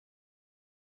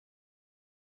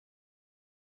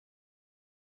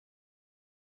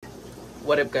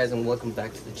What up, guys, and welcome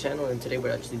back to the channel. And today we're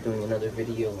actually doing another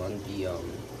video on the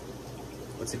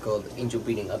what's it called, angel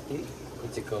breeding update.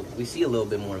 What's it called? We see a little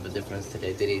bit more of a difference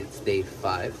today. Today it's day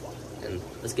 5, and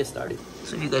let's get started.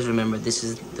 So if you guys remember, this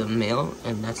is the male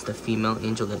and that's the female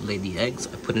angel that laid the eggs.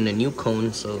 I put in a new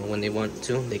cone so when they want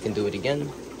to they can do it again.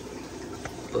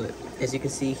 But as you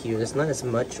can see here, there's not as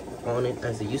much on it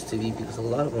as there used to be because a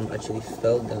lot of them actually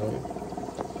fell down.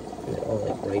 And they're all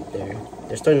like right there.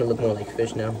 They're starting to look more like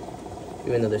fish now,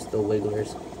 even though they're still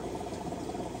wigglers.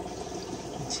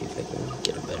 Let's see if I can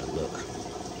get a better look.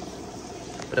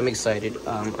 But I'm excited.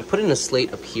 I put in a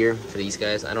slate up here for these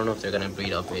guys. I don't know if they're gonna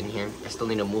breed up in here. I still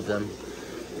need to move them.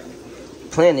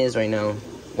 Plan is right now,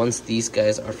 once these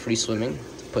guys are free swimming,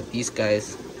 to put these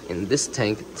guys in this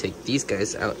tank, take these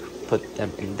guys out, put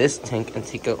them in this tank, and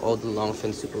take out all the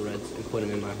longfin super reds and put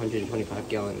them in my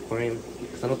 125-gallon aquarium.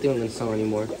 Because I don't think I'm gonna sell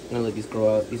anymore. I'm gonna let these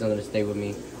grow out. These are gonna stay with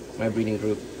me, my breeding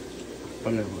group,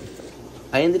 from now on.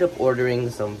 I ended up ordering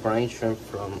some brine shrimp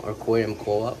from our aquarium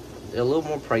co-op. They're a little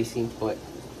more pricey, but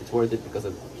it's worth it because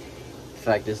of the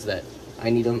fact is that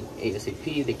I need them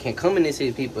ASAP. They can't come in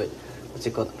ASAP, but what's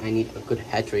it called? I need a good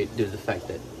hatch rate due to the fact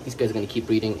that these guys are gonna keep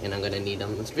breeding and I'm gonna need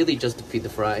them. It's really just to feed the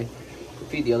fry. To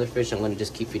feed the other fish, I'm gonna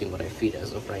just keep feeding what I feed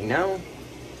as of right now.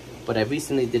 But I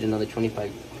recently did another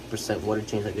 25% water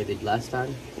change like I did last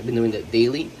time. I've been doing that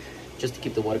daily just to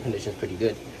keep the water conditions pretty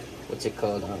good. What's it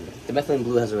called? The methylene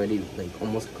blue has already like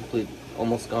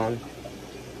almost gone.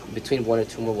 Between 1 or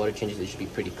 2 more water changes, they should be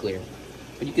pretty clear.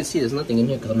 But you can see there's nothing in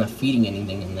here because I'm not feeding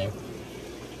anything in there.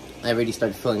 I already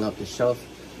started filling up the shelf.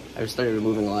 I started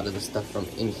removing a lot of the stuff from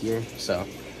in here, so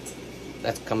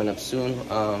that's coming up soon.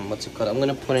 What's it called? I'm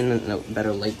gonna put in a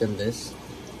better light than this.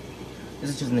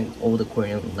 This is just an old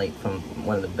aquarium light from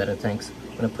one of the better tanks.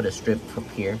 I'm gonna put a strip up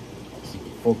here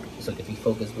so if you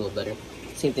focus a little better.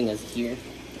 Same thing as here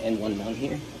and one down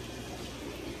here.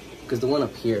 Because the one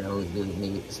up here, I don't really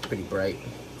need it. It's pretty bright.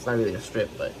 It's not really a strip,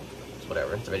 but it's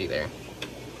whatever. It's already there.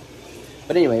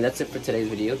 But anyway, that's it for today's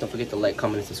video. Don't forget to like,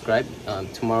 comment, and subscribe.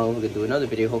 Tomorrow we're gonna do another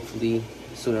video. Hopefully,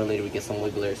 sooner or later we get some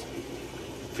wigglers.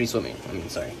 Free swimming.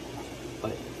 Sorry.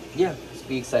 But yeah, it's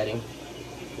be exciting.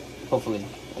 Hopefully,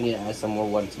 I need to add some more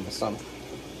water to my sump.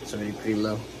 It's already pretty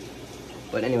low.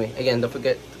 But anyway, again, don't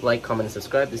forget to like, comment, and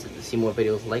subscribe. This is to see more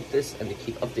videos like this and to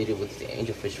keep updated with the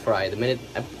angelfish fry. The minute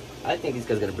I think these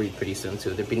guys are gonna breed pretty soon too.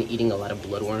 They've been eating a lot of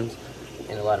bloodworms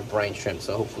and a lot of brine shrimp,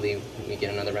 so hopefully we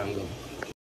get another round going.